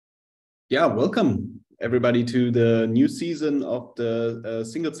Yeah, welcome everybody to the new season of the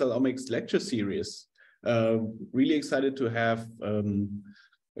single cell omics lecture series. Really excited to have a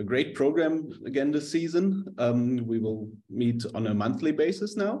great program again this season. We will meet on a monthly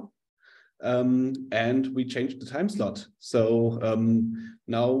basis now. And we changed the time slot. So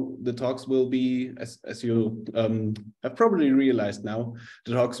now the talks will be, as you have probably realized now,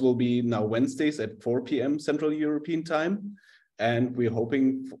 the talks will be now Wednesdays at 4 p.m. Central European time. And we're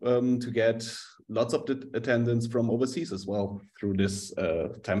hoping to get lots of attendance from overseas as well through this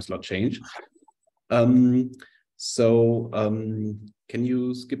time slot change. Can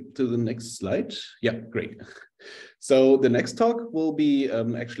you skip to the next slide? Yeah, great. So the next talk will be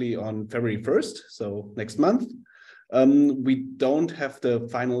actually on February 1st, so next month. We don't have the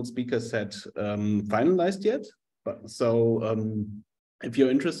final speaker set finalized yet, but if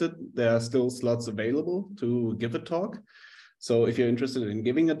you're interested, there are still slots available to give a talk. So if you're interested in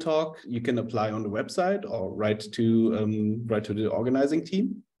giving a talk, you can apply on the website or write to the organizing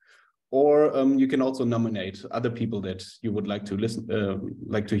team, or you can also nominate other people that you would like to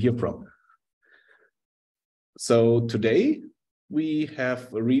hear from. So today we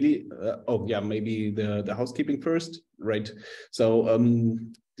have a really maybe the housekeeping first, right? So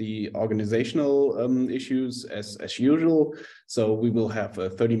the organizational issues as usual. So we will have a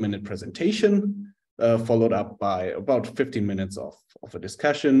 30-minute presentation. Followed up by about 15 minutes of a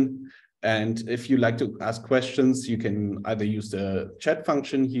discussion. And if you like to ask questions, you can either use the chat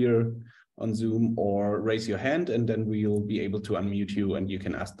function here on Zoom or raise your hand, and then we'll be able to unmute you and you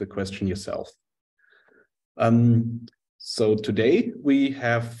can ask the question yourself. So today we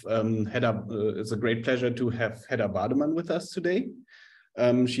have Hedda. It's a great pleasure to have Hedda Wardemann with us today.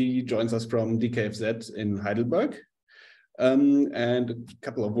 She joins us from DKFZ in Heidelberg. And a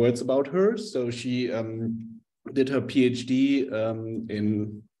couple of words about her. So she did her PhD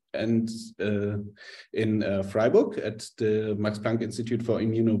in Freiburg at the Max Planck Institute for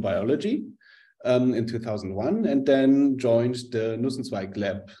Immunobiology in 2001, and then joined the Nussenzweig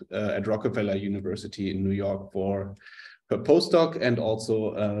lab at Rockefeller University in New York for her postdoc and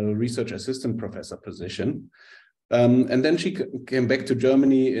also a research assistant professor position. And then she came back to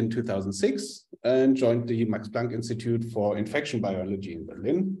Germany in 2006 and joined the Max Planck Institute for Infection Biology in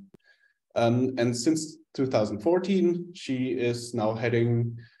Berlin. And since 2014, she is now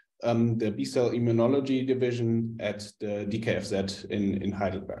heading the B-cell immunology division at the DKFZ in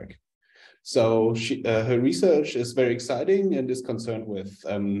Heidelberg. So her research is very exciting and is concerned with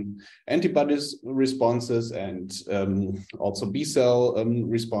antibodies responses and also B-cell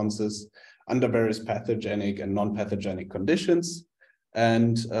responses under various pathogenic and non-pathogenic conditions.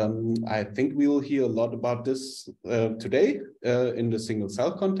 And I think we will hear a lot about this today in the single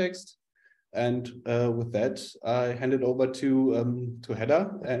cell context. And with that, I hand it over to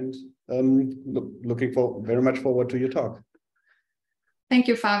Hedda, and looking very much forward to your talk. Thank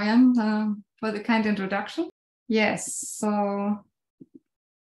you, Fabian, for the kind introduction. Yes, so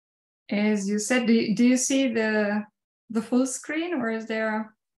as you said, do you see the full screen, or is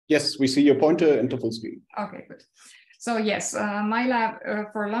there? Yes, we see your pointer and the full screen. Okay, good. So yes, my lab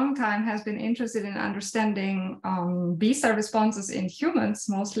for a long time has been interested in understanding B-cell responses in humans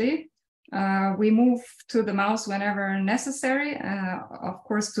mostly. We move to the mouse whenever necessary, of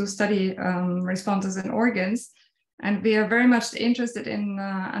course, to study responses in organs. And we are very much interested in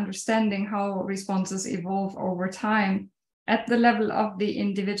understanding how responses evolve over time at the level of the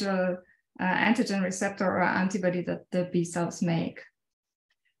individual antigen receptor or antibody that the B cells make.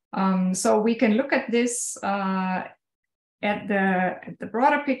 So we can look at this at the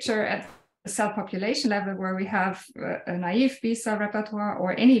broader picture at the cell population level, where we have a naive B cell repertoire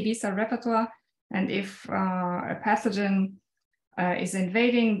or any B cell repertoire. And if a pathogen is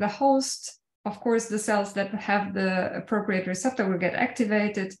invading the host, of course, the cells that have the appropriate receptor will get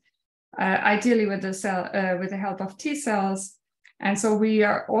activated, ideally with the help of T cells. And so we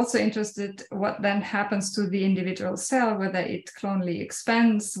are also interested what then happens to the individual cell, whether it clonally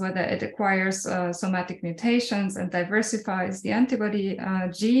expands, whether it acquires somatic mutations and diversifies the antibody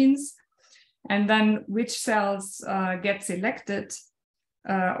genes, and then which cells get selected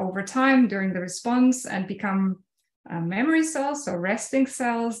over time during the response and become memory cells, so resting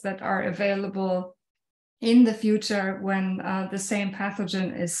cells that are available in the future when the same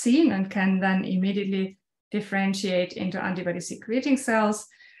pathogen is seen and can then immediately differentiate into antibody-secreting cells,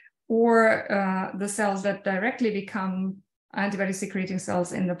 or the cells that directly become antibody-secreting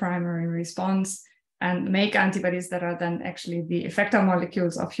cells in the primary response and make antibodies that are then actually the effector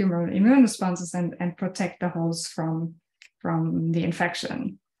molecules of humoral immune responses and protect the host from the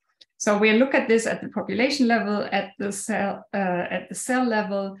infection. So we look at this at the population level, at the cell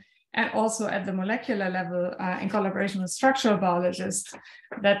level, and also at the molecular level in collaboration with structural biologists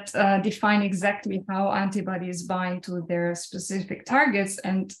that define exactly how antibodies bind to their specific targets.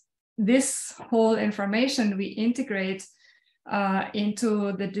 And this whole information we integrate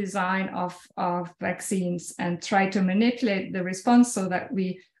into the design of vaccines and try to manipulate the response so that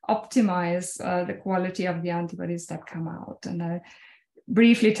we optimize the quality of the antibodies that come out. And I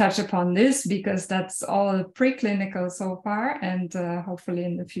briefly touch upon this because that's all preclinical so far, and hopefully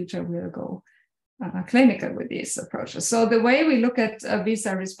in the future we'll go clinical with these approaches. So the way we look at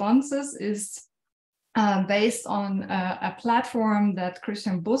B-cell responses is based on a platform that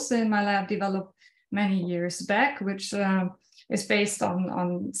Christian Busse in my lab developed many years back, which is based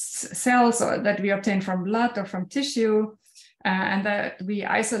on cells that we obtain from blood or from tissue, and that we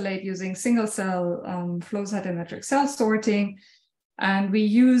isolate using single cell flow cytometric cell sorting. And we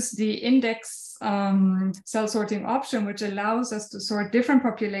use the index cell sorting option, which allows us to sort different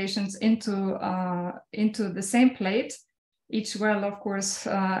populations into the same plate. Each well, of course,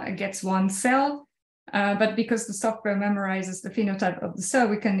 gets one cell, but because the software memorizes the phenotype of the cell,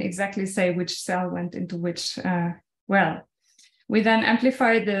 we can exactly say which cell went into which well. We then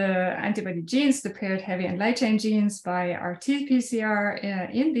amplify the antibody genes, the paired heavy and light chain genes, by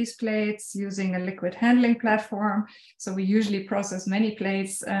RT-PCR in these plates using a liquid handling platform. So we usually process many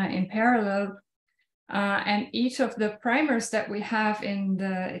plates in parallel. And each of the primers that we have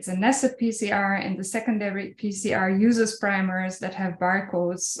it's a nested PCR, and the secondary PCR uses primers that have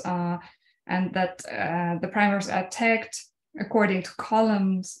barcodes and that the primers are tagged according to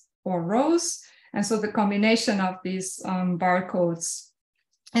columns or rows. And so the combination of these barcodes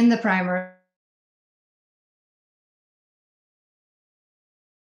in the primer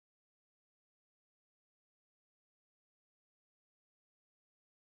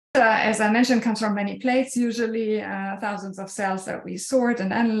as I mentioned, comes from many plates, usually thousands of cells that we sort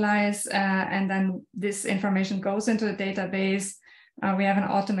and analyze, and then this information goes into a database. We have an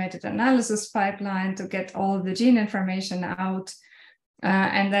automated analysis pipeline to get all the gene information out.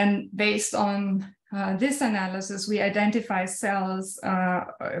 And then based on this analysis, we identify cells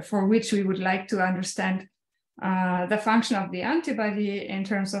for which we would like to understand the function of the antibody in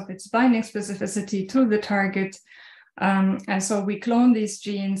terms of its binding specificity to the target. And so we clone these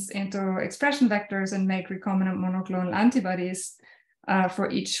genes into expression vectors and make recombinant monoclonal antibodies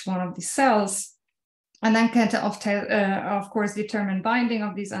for each one of these cells. And then can, of course, determine binding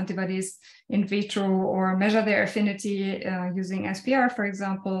of these antibodies in vitro or measure their affinity using SPR, for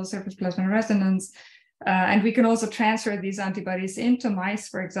example, surface plasmon resonance. And we can also transfer these antibodies into mice,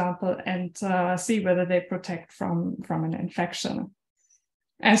 for example, and see whether they protect from an infection.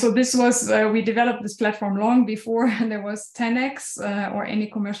 And so this was, we developed this platform long before there was 10x or any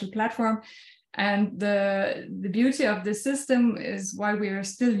commercial platform. And the beauty of this system is why we are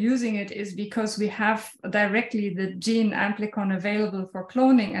still using it is because we have directly the gene amplicon available for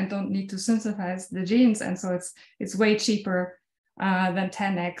cloning and don't need to synthesize the genes. And so it's way cheaper than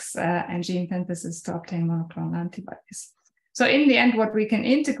 10x and gene synthesis to obtain monoclonal antibodies. So in the end, what we can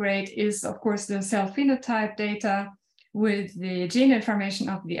integrate is, of course, the cell phenotype data with the gene information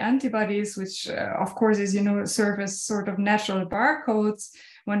of the antibodies, which of course, as you know, serve as sort of natural barcodes.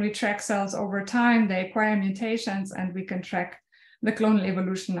 When we track cells over time, they acquire mutations, and we can track the clonal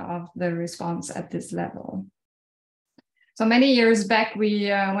evolution of the response at this level. So many years back,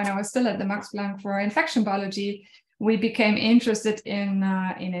 when I was still at the Max Planck for infection biology, we became interested in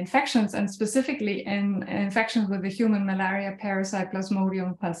infections, and specifically in infections with the human malaria parasite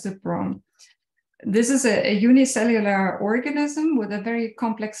Plasmodium falciparum. This is a unicellular organism with a very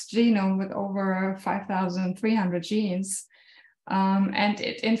complex genome with over 5,300 genes. And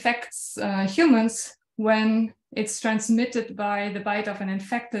it infects humans when it's transmitted by the bite of an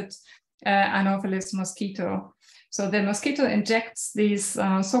infected Anopheles mosquito. So the mosquito injects these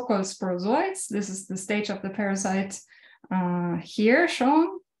so-called sporozoites. This is the stage of the parasite here shown.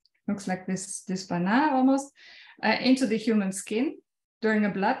 Looks like this banana almost, into the human skin during a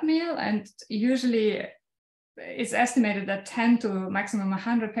blood meal. And usually it's estimated that 10 to maximum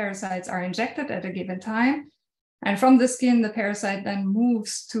 100 parasites are injected at a given time. And from the skin, the parasite then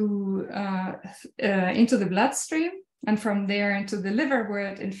moves into the bloodstream, and from there into the liver, where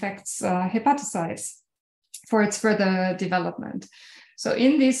it infects hepatocytes for its further development. So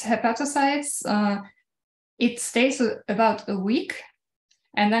in these hepatocytes, it stays about a week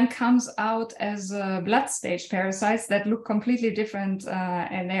and then comes out as blood stage parasites that look completely different,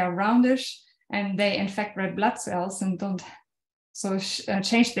 and they are roundish, and they infect red blood cells and don't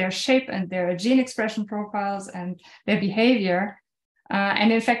change their shape and their gene expression profiles and their behavior,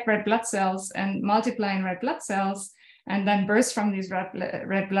 and infect red blood cells and multiply in red blood cells. and then burst from these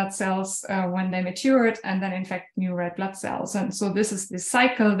red blood cells when they matured, and then infect new red blood cells. And so this is the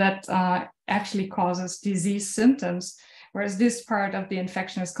cycle that actually causes disease symptoms, whereas this part of the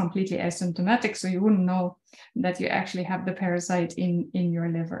infection is completely asymptomatic, so you wouldn't know that you actually have the parasite in your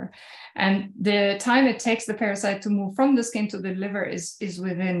liver. And the time it takes the parasite to move from the skin to the liver is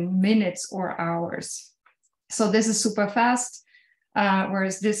within minutes or hours. So this is super fast,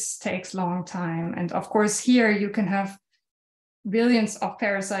 whereas this takes long time. And of course, here you can have billions of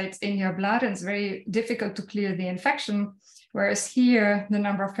parasites in your blood, and it's very difficult to clear the infection. Whereas here, the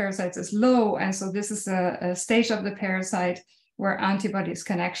number of parasites is low. And so this is a stage of the parasite where antibodies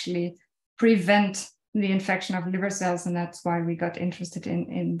can actually prevent the infection of liver cells. And that's why we got interested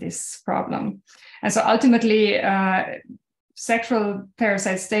in this problem. And so ultimately, sexual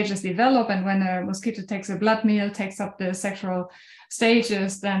parasite stages develop. And when a mosquito takes a blood meal, takes up the sexual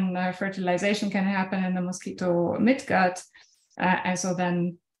stages, then fertilization can happen in the mosquito midgut. And so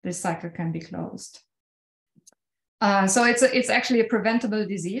then this cycle can be closed. So it's actually a preventable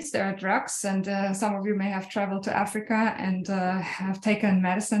disease. There are drugs, and some of you may have traveled to Africa and have taken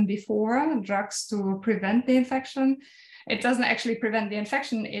medicine before, drugs to prevent the infection. It doesn't actually prevent the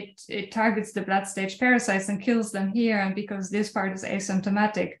infection. It targets the blood stage parasites and kills them here. And because this part is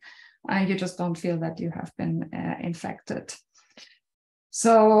asymptomatic, you just don't feel that you have been infected.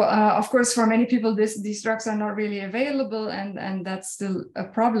 So, of course, for many people, these drugs are not really available, and that's still a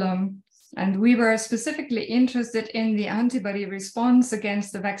problem. And we were specifically interested in the antibody response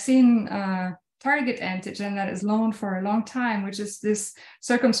against the vaccine target antigen that is known for a long time, which is this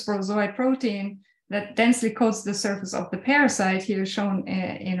circumsporozoite protein that densely coats the surface of the parasite, here shown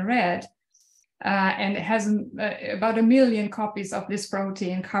in red. And it has about 1 million copies of this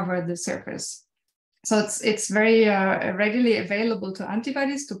protein cover the surface. So it's very readily available to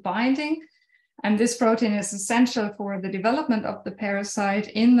antibodies, to binding. And this protein is essential for the development of the parasite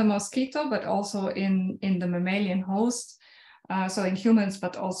in the mosquito, but also in the mammalian host, so in humans,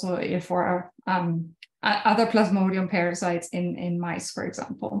 but also for other Plasmodium parasites in mice, for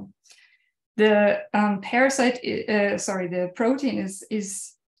example. The the protein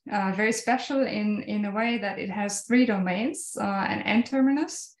is very special in a way that it has 3 domains, an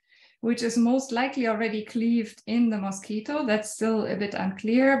N-terminus, which is most likely already cleaved in the mosquito. That's still a bit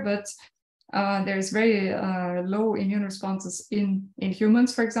unclear, but there's very low immune responses in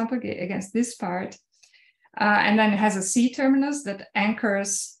humans, for example, against this part. And then it has a C-terminus that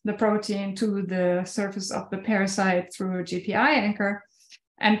anchors the protein to the surface of the parasite through a GPI anchor.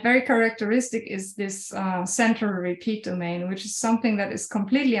 And very characteristic is this central repeat domain, which is something that is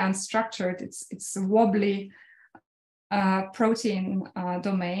completely unstructured. It's a wobbly protein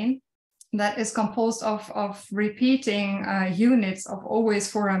domain that is composed of repeating units of always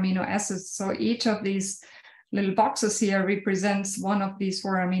 4 amino acids. So each of these little boxes here represents one of these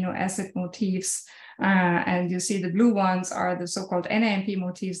 4 amino acid motifs. And you see the blue ones are the so-called NAMP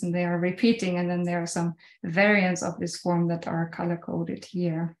motifs, and they are repeating. And then there are some variants of this form that are color-coded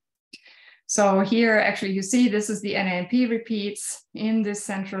here. So here, actually, you see this is the NAMP repeats in this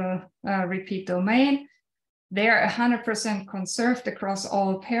central repeat domain. They are 100% conserved across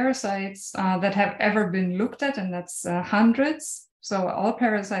all parasites that have ever been looked at, and that's hundreds. So all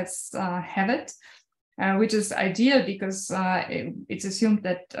parasites have it, which is ideal because it's assumed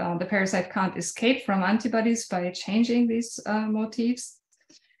that the parasite can't escape from antibodies by changing these motifs.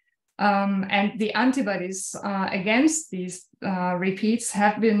 And the antibodies against these repeats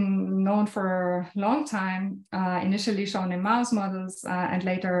have been known for a long time, initially shown in mouse models and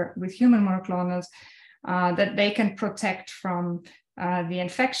later with human monoclonals. That they can protect from the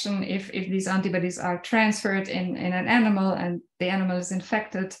infection if these antibodies are transferred in an animal and the animal is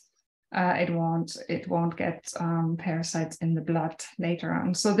infected, it won't get parasites in the blood later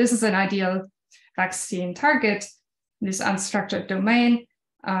on. So this is an ideal vaccine target, this unstructured domain.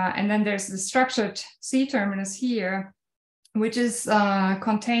 And then there's the structured C-terminus here, which is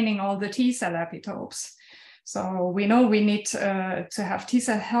containing all the T-cell epitopes. So we know we need to have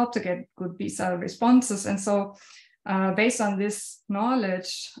T-cell help to get good B-cell responses. And so based on this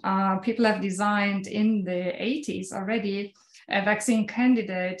knowledge, people have designed in the 80s already a vaccine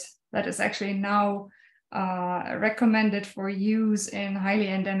candidate that is actually now recommended for use in highly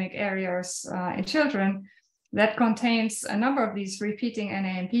endemic areas in children that contains a number of these repeating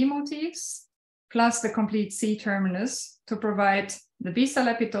NAMP motifs, plus the complete C-terminus to provide the B-cell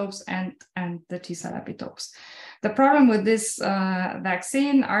epitopes and the T-cell epitopes. The problem with this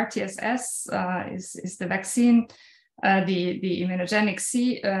vaccine, RTSS, is the vaccine, the immunogenic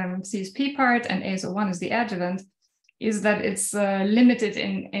CSP part, and AS01 is the adjuvant, is that it's limited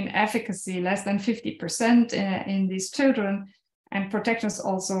in efficacy, less than 50% in these children. And protection is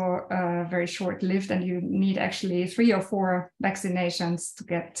also very short-lived, and you need actually 3 or 4 vaccinations to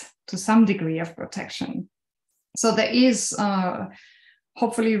get to some degree of protection. So there is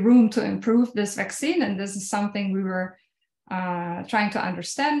hopefully room to improve this vaccine, and this is something we were trying to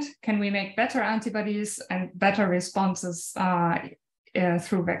understand. Can we make better antibodies and better responses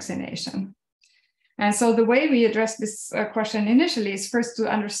through vaccination? And so the way we address this question initially is first to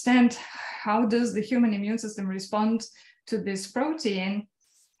understand how does the human immune system respond to this protein.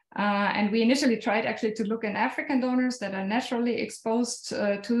 And we initially tried actually to look in African donors that are naturally exposed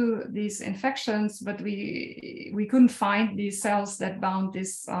to these infections, but we couldn't find these cells that bound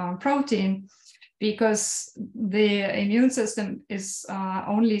this protein, because the immune system is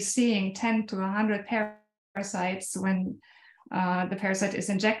only seeing 10 to 100 parasites when the parasite is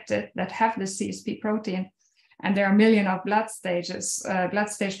injected that have the CSP protein. And there are millions of blood stage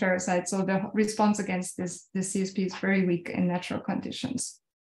parasites. So the response against this CSP is very weak in natural conditions.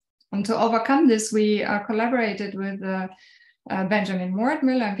 And to overcome this, we collaborated with Benjamin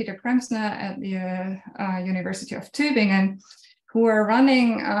Wardemann and Peter Kremsner at the University of Tübingen, who are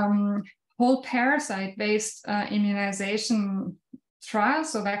running whole parasite-based immunization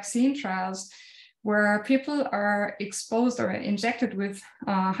trials, so vaccine trials, where people are exposed or injected with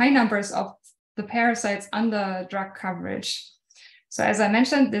high numbers of the parasites under drug coverage. So as I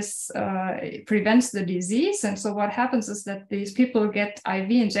mentioned, this prevents the disease. And so what happens is that these people get IV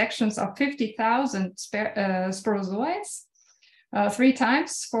injections of 50,000 sporozoites 3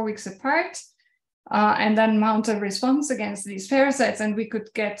 times, 4 weeks apart, and then mount a response against these parasites. And we could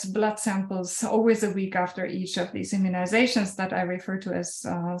get blood samples always a week after each of these immunizations that I refer to as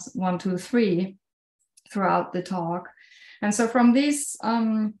 1, 2, 3 throughout the talk. And so from these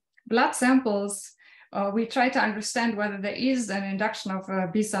blood samples, we try to understand whether there is an induction of a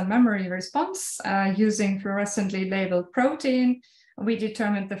B-cell memory response using fluorescently labeled protein. We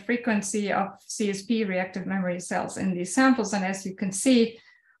determined the frequency of CSP reactive memory cells in these samples. And as you can see,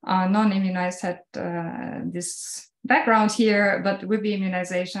 non-immunized had this background here, but with the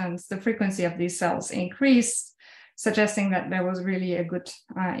immunizations, the frequency of these cells increased, suggesting that there was really a good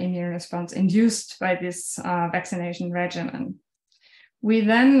immune response induced by this vaccination regimen. We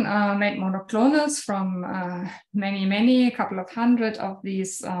then made monoclonals from a couple of hundred of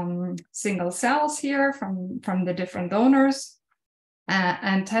these single cells here from the different donors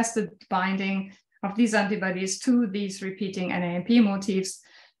and tested binding of these antibodies to these repeating NAMP motifs,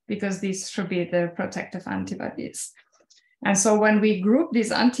 because these should be the protective antibodies. And so when we group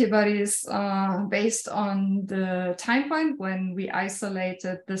these antibodies based on the time point when we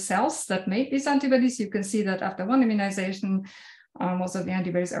isolated the cells that made these antibodies, you can see that after 1 immunization, most of the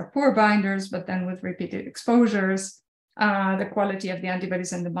antibodies are poor binders, but then with repeated exposures, the quality of the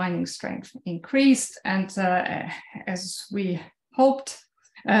antibodies and the binding strength increased. And as we hoped,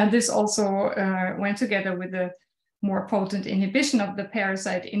 this also went together with a more potent inhibition of the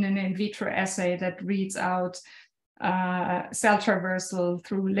parasite in an in vitro assay that reads out cell traversal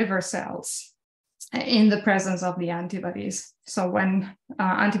through liver cells in the presence of the antibodies. So when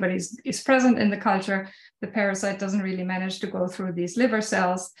antibodies is present in the culture, the parasite doesn't really manage to go through these liver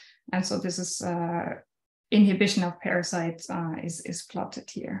cells. And so this is inhibition of parasites is plotted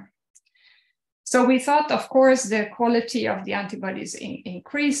here. So we thought, of course, the quality of the antibodies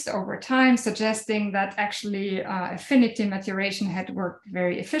increased over time, suggesting that actually affinity maturation had worked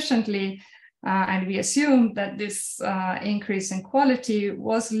very efficiently. And we assumed that this increase in quality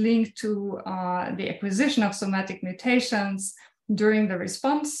was linked to the acquisition of somatic mutations during the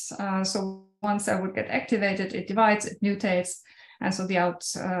response. So once cell would get activated, it divides, it mutates. And so the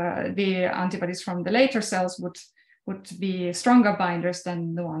antibodies from the later cells would be stronger binders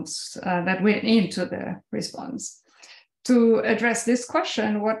than the ones that went into the response. To address this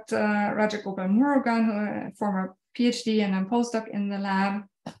question, what Rajagopal Murugan, a former PhD and a postdoc in the lab,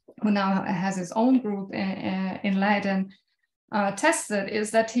 who now has his own group in Leiden, tested is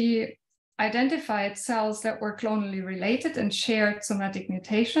that he identified cells that were clonally related and shared somatic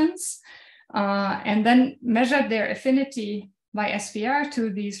mutations, and then measured their affinity by SVR to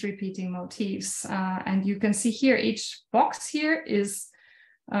these repeating motifs. And you can see here, each box here is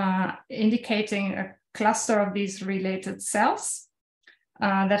indicating a cluster of these related cells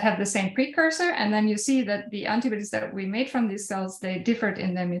that have the same precursor. And then you see that the antibodies that we made from these cells, they differed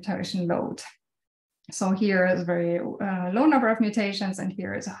in their mutation load. So here is a very low number of mutations, and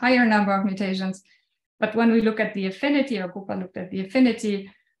here is a higher number of mutations. But when we look at the affinity, or Gopal looked at the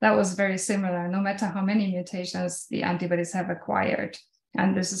affinity, that was very similar, no matter how many mutations the antibodies have acquired.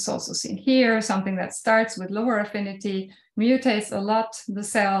 And this is also seen here, something that starts with lower affinity, mutates a lot the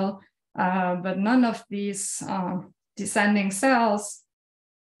cell, but none of these descending cells,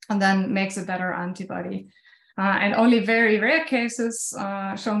 and then makes a better antibody. And only very rare cases,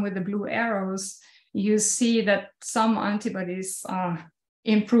 shown with the blue arrows, you see that some antibodies showed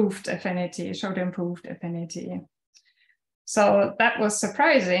improved affinity. So that was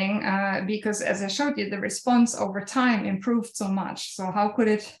surprising because, as I showed you, the response over time improved so much. So how could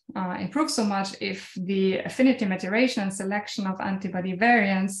it improve so much if the affinity maturation and selection of antibody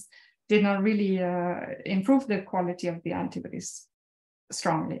variants did not really improve the quality of the antibodies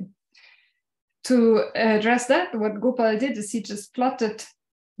strongly? To address that, what Gopal did is he just plotted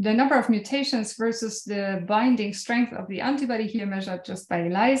the number of mutations versus the binding strength of the antibody here, measured just by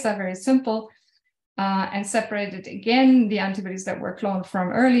ELISA, very simple. And separated again the antibodies that were cloned from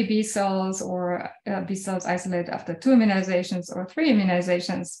early B cells or B cells isolated after 2 immunizations or 3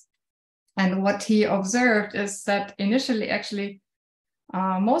 immunizations. And what he observed is that initially, actually,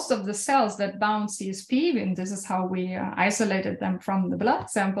 most of the cells that bound CSP, and this is how we isolated them from the blood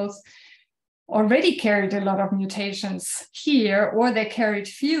samples, already carried a lot of mutations here, or they carried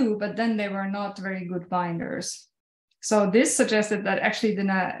few, but then they were not very good binders. So this suggested that actually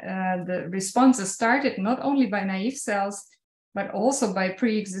the responses started not only by naive cells, but also by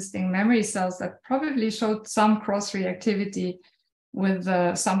pre-existing memory cells that probably showed some cross-reactivity with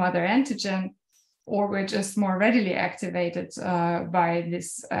some other antigen, or were just more readily activated by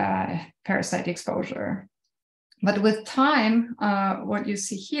this parasite exposure. But with time, what you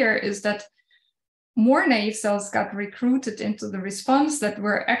see here is that more naive cells got recruited into the response that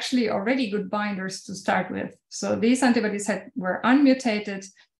were actually already good binders to start with. So these antibodies were unmutated,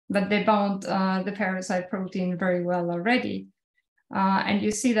 but they bound the parasite protein very well already. And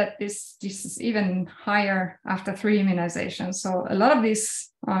you see that this is even higher after 3 immunizations. So a lot of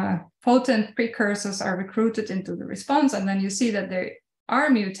these potent precursors are recruited into the response, and then you see that they are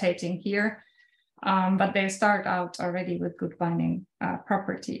mutating here, but they start out already with good binding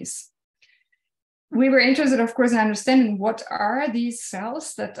properties. We were interested, of course, in understanding what are these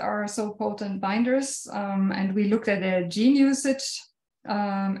cells that are so potent binders, and we looked at their gene usage,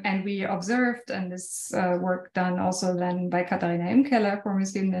 and we observed, and this work done also then by Katharina Imkeller, former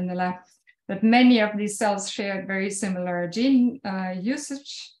student in the lab, that many of these cells shared very similar gene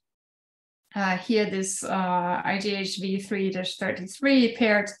usage. Here, this IGHV3-33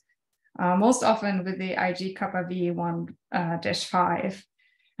 paired most often with the IG-kappa V1-5.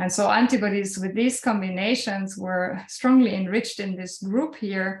 And so antibodies with these combinations were strongly enriched in this group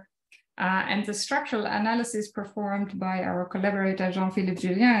here. And the structural analysis performed by our collaborator Jean-Philippe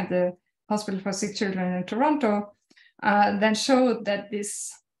Julien at the Hospital for Sick Children in Toronto then showed that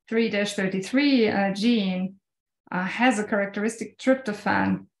this 3-33 gene has a characteristic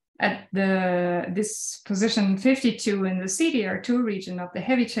tryptophan at this position 52 in the CDR2 region of the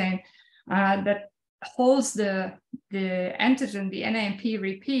heavy chain that holds the antigen, the NAMP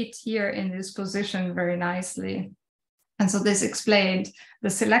repeat here in this position very nicely. And so this explained the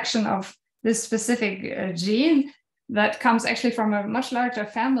selection of this specific gene that comes actually from a much larger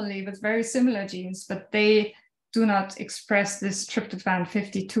family with very similar genes, but they do not express this tryptophan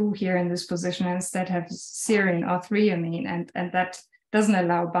 52 here in this position, and instead have serine or threonine, and that doesn't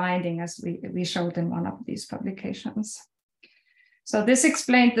allow binding, as we showed in one of these publications. So this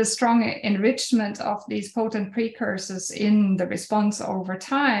explained the strong enrichment of these potent precursors in the response over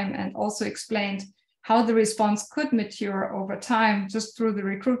time, and also explained how the response could mature over time just through the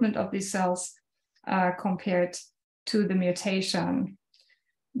recruitment of these cells compared to the mutation.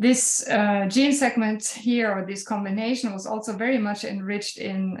 This gene segment here, or this combination, was also very much enriched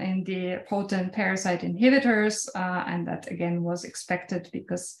in the potent parasite inhibitors, and that again was expected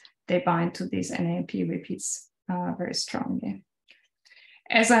because they bind to these NAMP repeats very strongly.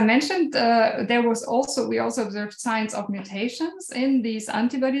 As I mentioned, we also observed signs of mutations in these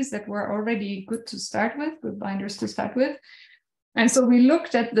antibodies that were already good to start with, good binders to start with. And so we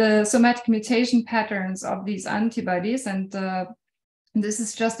looked at the somatic mutation patterns of these antibodies, and this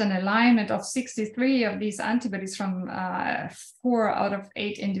is just an alignment of 63 of these antibodies from 4 out of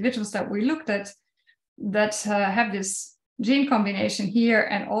 8 individuals that we looked at that have this gene combination here,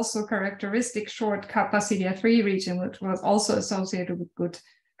 and also characteristic short kappa CDR3 region, which was also associated with good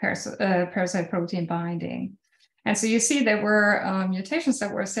parasite protein binding. And so you see there were mutations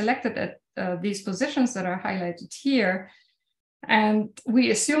that were selected at these positions that are highlighted here. And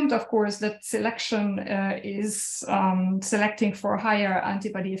we assumed, of course, that selection is selecting for higher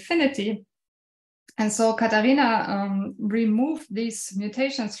antibody affinity. And so Katharina removed these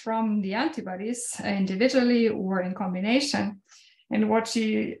mutations from the antibodies individually or in combination. And what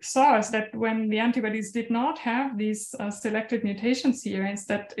she saw is that when the antibodies did not have these selected mutations here,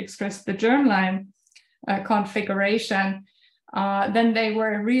 instead expressed the germline configuration, then they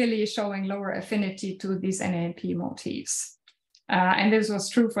were really showing lower affinity to these NAMP motifs. And this was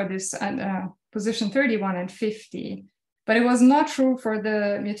true for this position 31 and 50. But it was not true for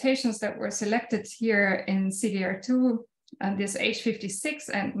the mutations that were selected here in CDR2 and this H56,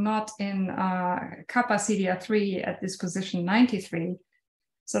 and not in kappa CDR3 at this position 93.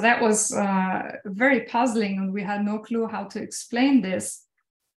 So that was very puzzling, and we had no clue how to explain this.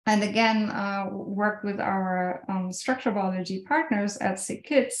 And again, worked with our structural biology partners at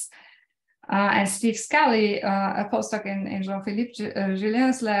SCOG and Steve Scally, a postdoc in Jean-Philippe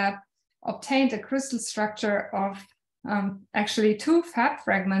Julien's lab, obtained a crystal structure of actually 2 Fab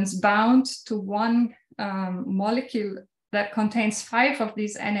fragments bound to one molecule that contains 5 of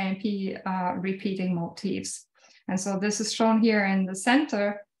these NAMP repeating motifs. And so this is shown here in the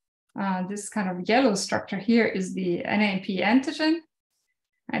center. This kind of yellow structure here is the NAMP antigen.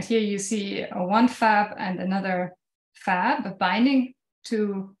 And here you see one Fab and another Fab binding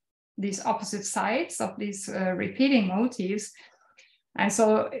to these opposite sides of these repeating motifs. And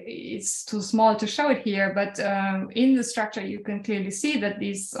so it's too small to show it here, but in the structure, you can clearly see that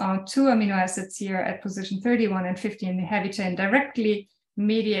these 2 amino acids here at position 31 and 50 in the heavy chain directly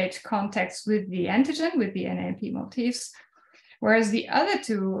mediate contacts with the antigen, with the NAMP motifs. Whereas the other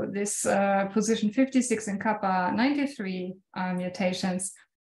 2, this position 56 and kappa 93 mutations,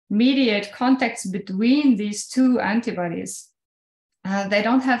 mediate contacts between these 2 antibodies. They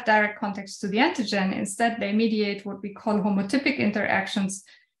don't have direct contacts to the antigen. Instead, they mediate what we call homotypic interactions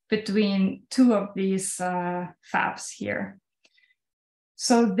between 2 of these Fabs here.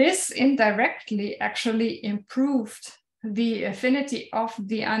 So this indirectly actually improved the affinity of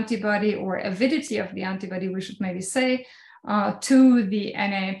the antibody, or avidity of the antibody, we should maybe say, to the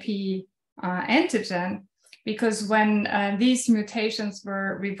NAMP antigen, because when these mutations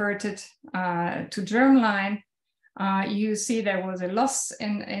were reverted to germline, you see there was a loss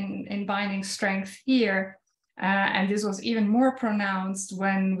in binding strength here. And this was even more pronounced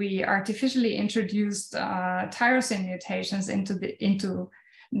when we artificially introduced tyrosine mutations into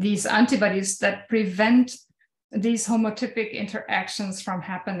these antibodies that prevent these homotypic interactions from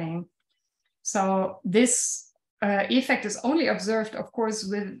happening. So this effect is only observed, of course,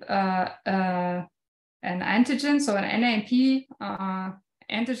 with an antigen, so an NAMP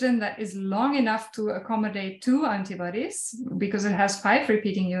antigen that is long enough to accommodate 2 antibodies, because it has 5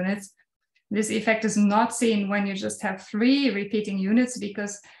 repeating units. This effect is not seen when you just have 3 repeating units,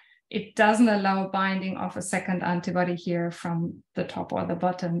 because it doesn't allow binding of a second antibody here from the top or the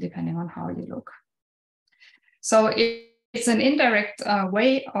bottom, depending on how you look. So it's an indirect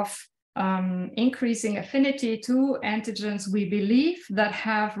way of increasing affinity to antigens, we believe, that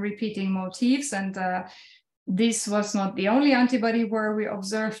have repeating motifs. And this was not the only antibody where we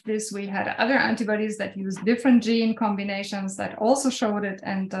observed this. We had other antibodies that used different gene combinations that also showed it.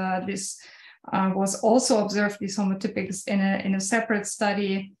 And this was also observed, these homotypics, in a separate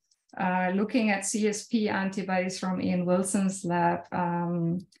study looking at CSP antibodies from Ian Wilson's lab.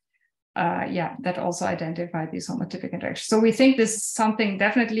 That also identified these homotypic interactions. So we think this is something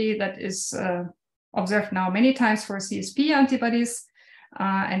definitely that is observed now many times for CSP antibodies.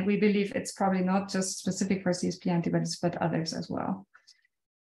 And we believe it's probably not just specific for CSP antibodies, but others as well.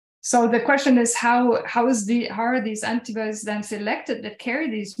 So the question is, how are these antibodies then selected that carry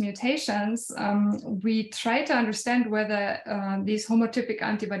these mutations? We try to understand whether these homotypic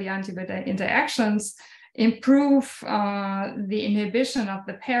antibody-antibody interactions improve the inhibition of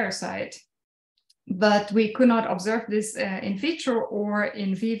the parasite. But we could not observe this in vitro or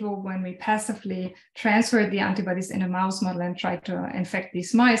in vivo when we passively transferred the antibodies in a mouse model and tried to infect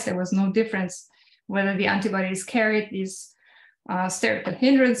these mice. There was no difference whether the antibodies carried these sterical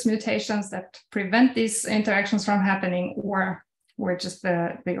hindrance mutations that prevent these interactions from happening, or were just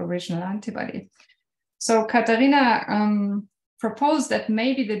the original antibody. So Katharina proposed that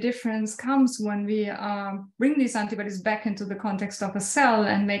maybe the difference comes when we bring these antibodies back into the context of a cell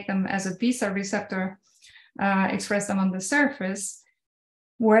and make them as a B-cell receptor, express them on the surface,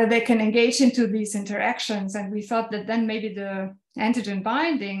 where they can engage into these interactions. And we thought that then maybe the antigen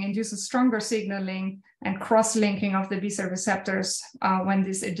binding induces stronger signaling and cross-linking of the B-cell receptors when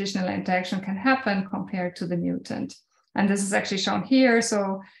this additional interaction can happen compared to the mutant. And this is actually shown here.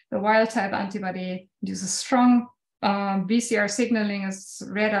 So the wild-type antibody induces strong BCR signaling, is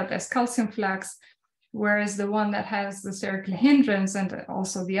read out as calcium flux, whereas the one that has the sterical hindrance, and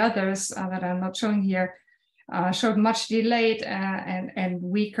also the others that I'm not showing here, showed much delayed and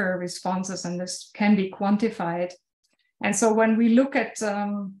weaker responses, and this can be quantified. And so when we look at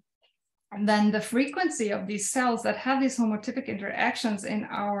then the frequency of these cells that have these homotypic interactions in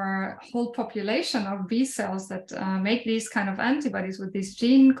our whole population of B cells that make these kind of antibodies with these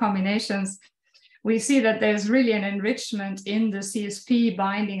gene combinations, we see that there's really an enrichment in the CSP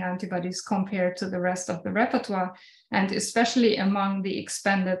binding antibodies compared to the rest of the repertoire, and especially among the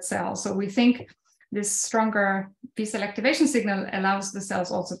expanded cells. So we think this stronger B cell activation signal allows the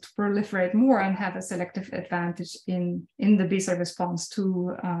cells also to proliferate more and have a selective advantage in the B cell response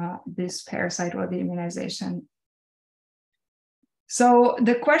to this parasite or the immunization. So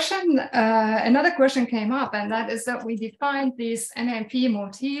the question, another question came up, and that is that we defined these NAMP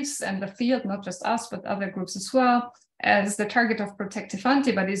motifs and the field, not just us, but other groups as well, as the target of protective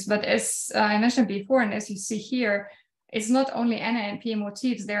antibodies. But as I mentioned before, and as you see here, it's not only NAMP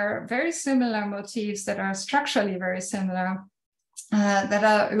motifs, there are very similar motifs that are structurally very similar, that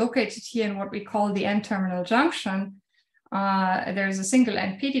are located here in what we call the N-terminal junction. There's a single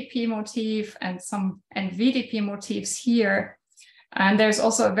NPDP motif and some NVDP motifs here. And there's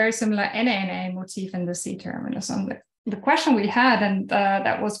also a very similar NANA motif in the C-terminus. And the question we had, and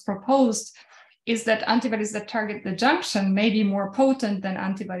that was proposed, is that antibodies that target the junction may be more potent than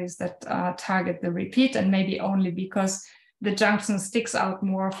antibodies that target the repeat, and maybe only because the junction sticks out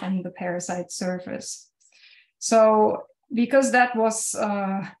more from the parasite surface. So because that was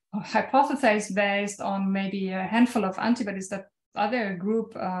hypothesized based on maybe a handful of antibodies that other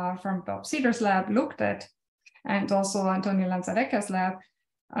group from Bob Cedars' lab looked at, and also Antonio Lanzarecca's lab,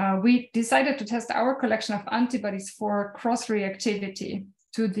 we decided to test our collection of antibodies for cross-reactivity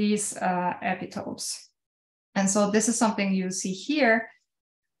to these epitopes. And so this is something you see here.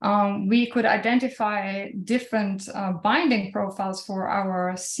 We could identify different binding profiles for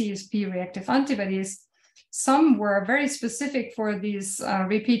our CSP reactive antibodies. Some were very specific for these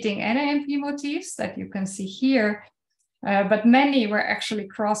repeating NAMP motifs that you can see here, but many were actually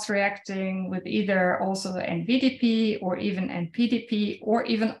cross-reacting with either also NVDP or even NPDP, or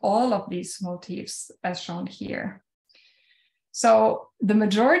even all of these motifs as shown here. So the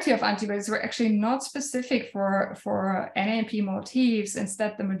majority of antibodies were actually not specific for NAMP motifs.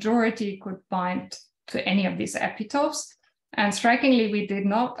 Instead, the majority could bind to any of these epitopes. And strikingly, we did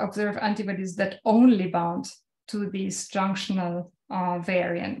not observe antibodies that only bound to these junctional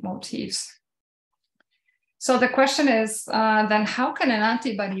variant motifs. So the question is, then how can an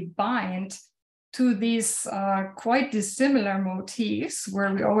antibody bind to these quite dissimilar motifs,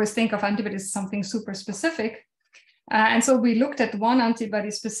 where we always think of antibodies as something super specific? And so we looked at one antibody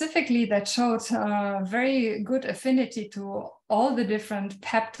specifically that showed very good affinity to all the different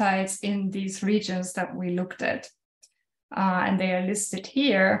peptides in these regions that we looked at. And they are listed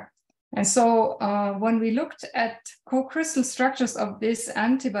here. And so when we looked at co-crystal structures of this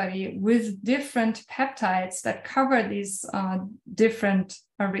antibody with different peptides that cover these different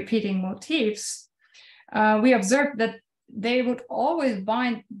repeating motifs, we observed that they would always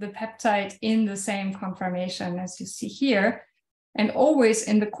bind the peptide in the same conformation as you see here. And always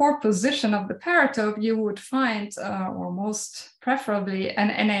in the core position of the paratope, you would find, or most preferably, an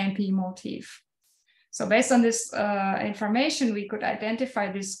NAMP motif. So based on this information, we could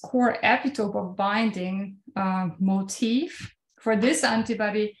identify this core epitope of binding motif for this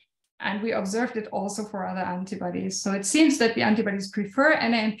antibody, and we observed it also for other antibodies. So it seems that the antibodies prefer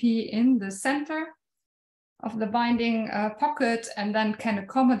NAMP in the center of the binding pocket, and then can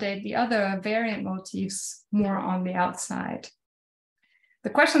accommodate the other variant motifs more on the outside.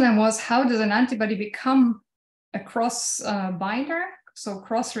 The question then was, how does an antibody become a cross binder, so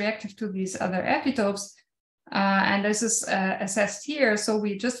cross-reactive to these other epitopes? And this is assessed here. So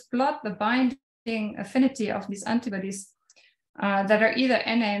we just plot the binding affinity of these antibodies that are either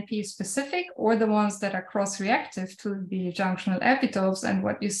NAMP specific or the ones that are cross-reactive to the junctional epitopes. And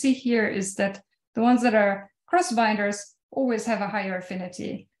what you see here is that the ones that are cross-binders always have a higher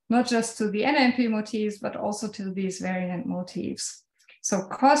affinity, not just to the NAMP motifs, but also to these variant motifs. So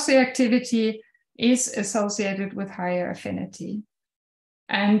cross-reactivity is associated with higher affinity.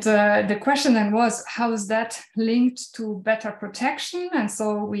 And the question then was, how is that linked to better protection? And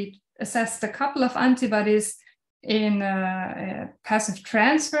so we assessed a couple of antibodies in a passive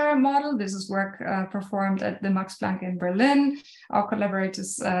transfer model. This is work performed at the Max Planck in Berlin, our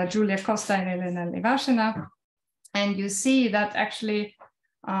collaborators Julia Costa and Elena Levashina. And you see that actually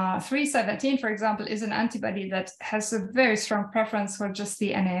 317, for example, is an antibody that has a very strong preference for just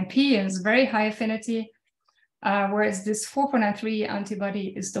the NAMP and is very high affinity, whereas this 4.93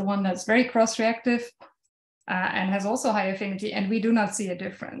 antibody is the one that's very cross-reactive and has also high affinity, and we do not see a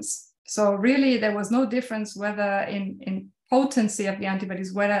difference. So really, there was no difference whether in potency of the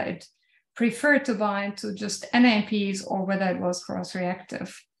antibodies, whether it prefer to bind to just NAMPs or whether it was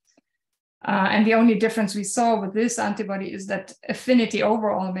cross-reactive. And the only difference we saw with this antibody is that affinity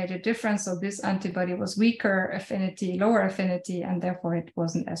overall made a difference. So this antibody was weaker affinity, lower affinity, and therefore it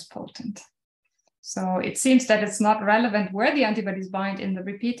wasn't as potent. So it seems that it's not relevant where the antibodies bind in the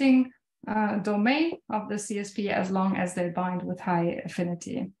repeating domain of the CSP as long as they bind with high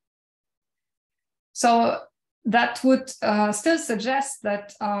affinity. So that would still suggest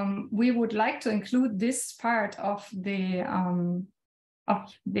that we would like to include this part of the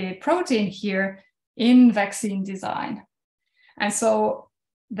protein here in vaccine design. And so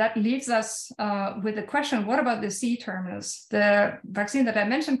that leaves us with the question, what about the C-terminus? The vaccine that I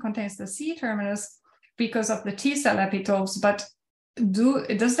mentioned contains the C-terminus because of the T-cell epitopes, but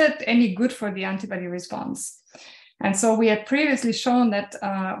does that any good for the antibody response? And so we had previously shown that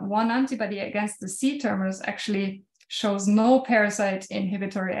one antibody against the C-terminus actually shows no parasite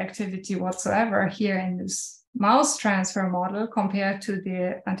inhibitory activity whatsoever here in this mouse transfer model compared to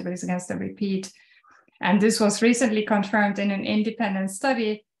the antibodies against the repeat. And this was recently confirmed in an independent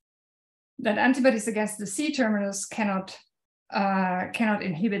study that antibodies against the C-terminus cannot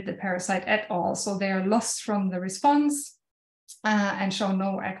inhibit the parasite at all. So they are lost from the response and show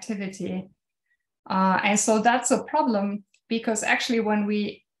no activity. And so that's a problem because actually when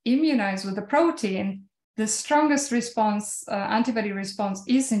we immunize with the protein, the strongest response, antibody response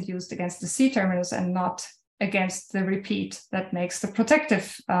is induced against the C-terminus and not against the repeat that makes the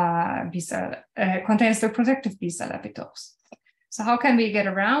protective contains the protective B cell epitopes. So how can we get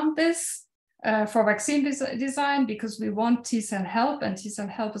around this for vaccine design? Because we want T cell help, and T cell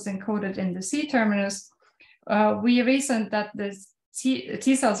help is encoded in the C-terminus. We reasoned that the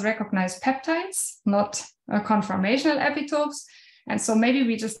T cells recognize peptides, not conformational epitopes. And so maybe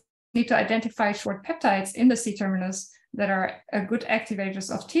we just need to identify short peptides in the C-terminus that are good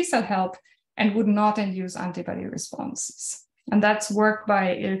activators of T cell help and would not induce antibody responses. And that's work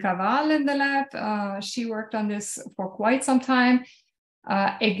by Ilka Wahl in the lab. She worked on this for quite some time.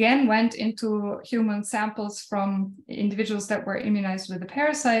 Again, went into human samples from individuals that were immunized with a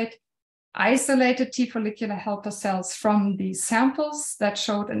parasite, isolated T follicular helper cells from these samples that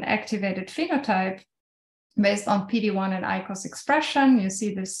showed an activated phenotype based on PD-1 and ICOS expression. You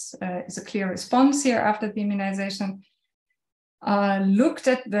see this is a clear response here after the immunization. Looked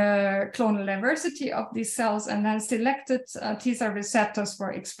at the clonal diversity of these cells and then selected T cell receptors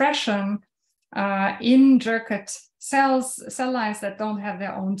for expression in Jurkat cell lines that don't have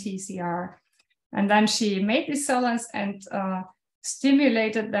their own TCR. And then she made these cell lines and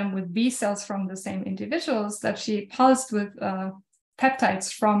stimulated them with B cells from the same individuals that she pulsed with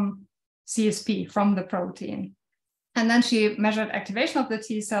peptides from CSP, from the protein. And then she measured activation of the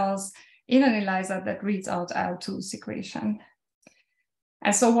T cells in an ELISA that reads out IL-2 secretion.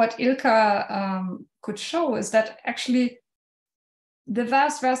 And so what Ilka could show is that actually the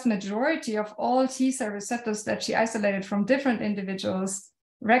vast majority of all T cell receptors that she isolated from different individuals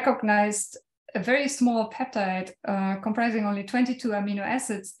recognized a very small peptide comprising only 22 amino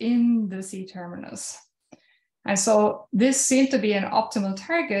acids in the C-terminus. And so this seemed to be an optimal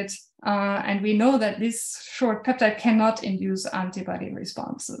target. And we know that this short peptide cannot induce antibody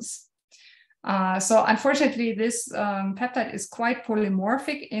responses. So unfortunately, this peptide is quite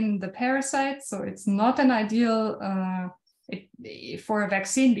polymorphic in the parasite. So it's not an ideal for a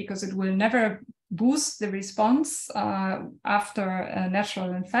vaccine because it will never boost the response after a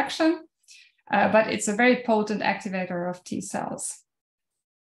natural infection. But it's a very potent activator of T cells.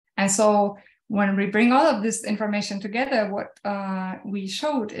 And so when we bring all of this information together, what we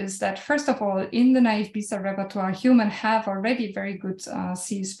showed is that, first of all, in the naive B cell repertoire, humans have already very good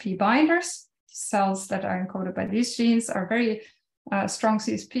CSP binders. Cells that are encoded by these genes are very strong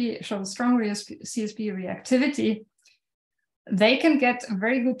CSP, show strong CSP reactivity. They can get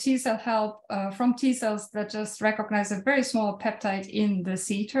very good T cell help from T cells that just recognize a very small peptide in the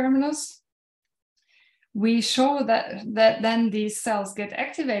C-terminus. We show that then these cells get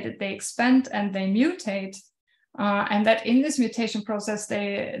activated, they expand and they mutate, and that in this mutation process,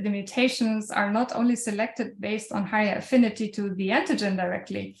 the mutations are not only selected based on higher affinity to the antigen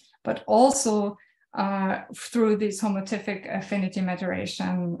directly, but also through this homotypic affinity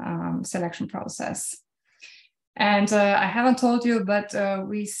maturation selection process. And I haven't told you, but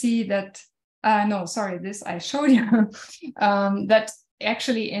we see that, this I showed you, that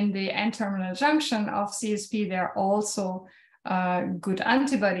actually in the N-terminal junction of CSP, there are also good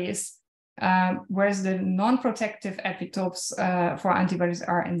antibodies, whereas the non-protective epitopes for antibodies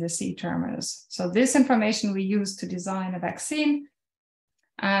are in the C-terminus. So this information we use to design a vaccine.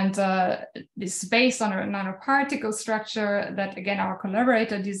 And this is based on a nanoparticle structure that, again, our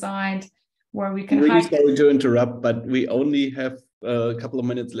collaborator designed, where we can really sorry to interrupt, but we only have a couple of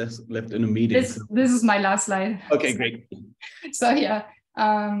minutes left in a meeting. This is my last slide. Okay, great. So yeah,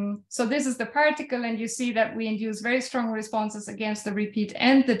 so this is the particle, and you see that we induce very strong responses against the repeat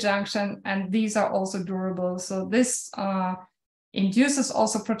and the junction, and these are also durable. So this induces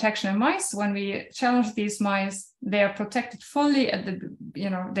also protection in mice. When we challenge these mice, they are protected fully at the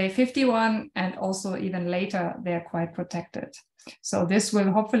day 51, and also even later they are quite protected. So this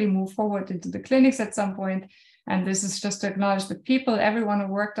will hopefully move forward into the clinics at some point. And this is just to acknowledge the people, everyone who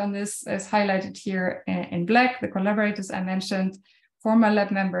worked on this is highlighted here in black, the collaborators I mentioned, former lab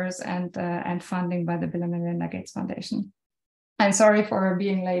members, and funding by the Bill and Melinda Gates Foundation. I'm sorry for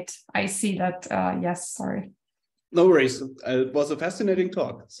being late. I see that, yes, sorry. No worries. It was a fascinating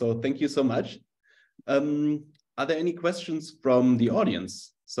talk. So thank you so much. Are there any questions from the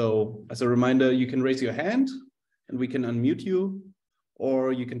audience? So as a reminder, you can raise your hand and we can unmute you,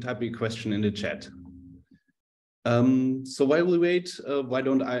 or you can type your question in the chat. So while we wait, why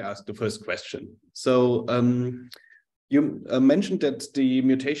don't I ask the first question? So you mentioned that the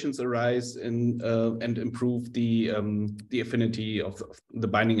mutations arise in and improve the affinity of the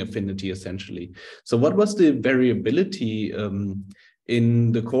binding affinity, essentially. So what was the variability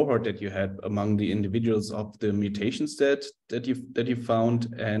in the cohort that you had among the individuals of the mutations that you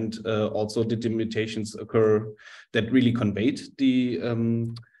found, and also did the mutations occur that really conveyed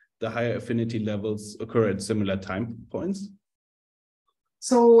the higher affinity levels occur at similar time points?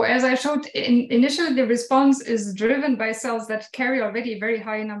 So as I showed, initially the response is driven by cells that carry already a very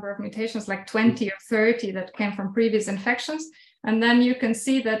high number of mutations, like 20 or 30 that came from previous infections. And then you can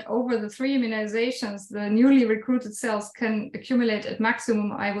see that over the 3 immunizations, the newly recruited cells can accumulate at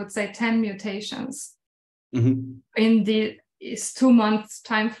maximum, I would say, 10 mutations in the 2 months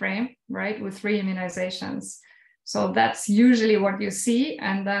time frame, right, with 3 immunizations. So that's usually what you see.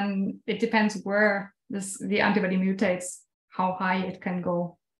 And then it depends where the antibody mutates, how high it can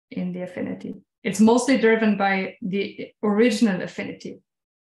go in the affinity. It's mostly driven by the original affinity.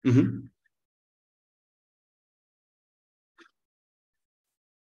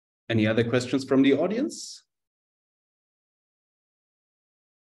 Any other questions from the audience?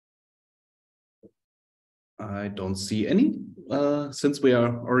 I don't see any. Since we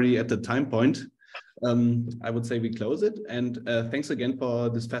are already at the time point, I would say we close it. And thanks again for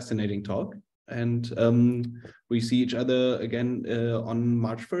this fascinating talk. And we see each other again on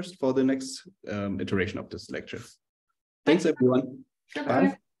March 1st for the next iteration of this lecture. Thanks, everyone.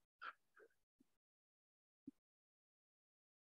 Bye.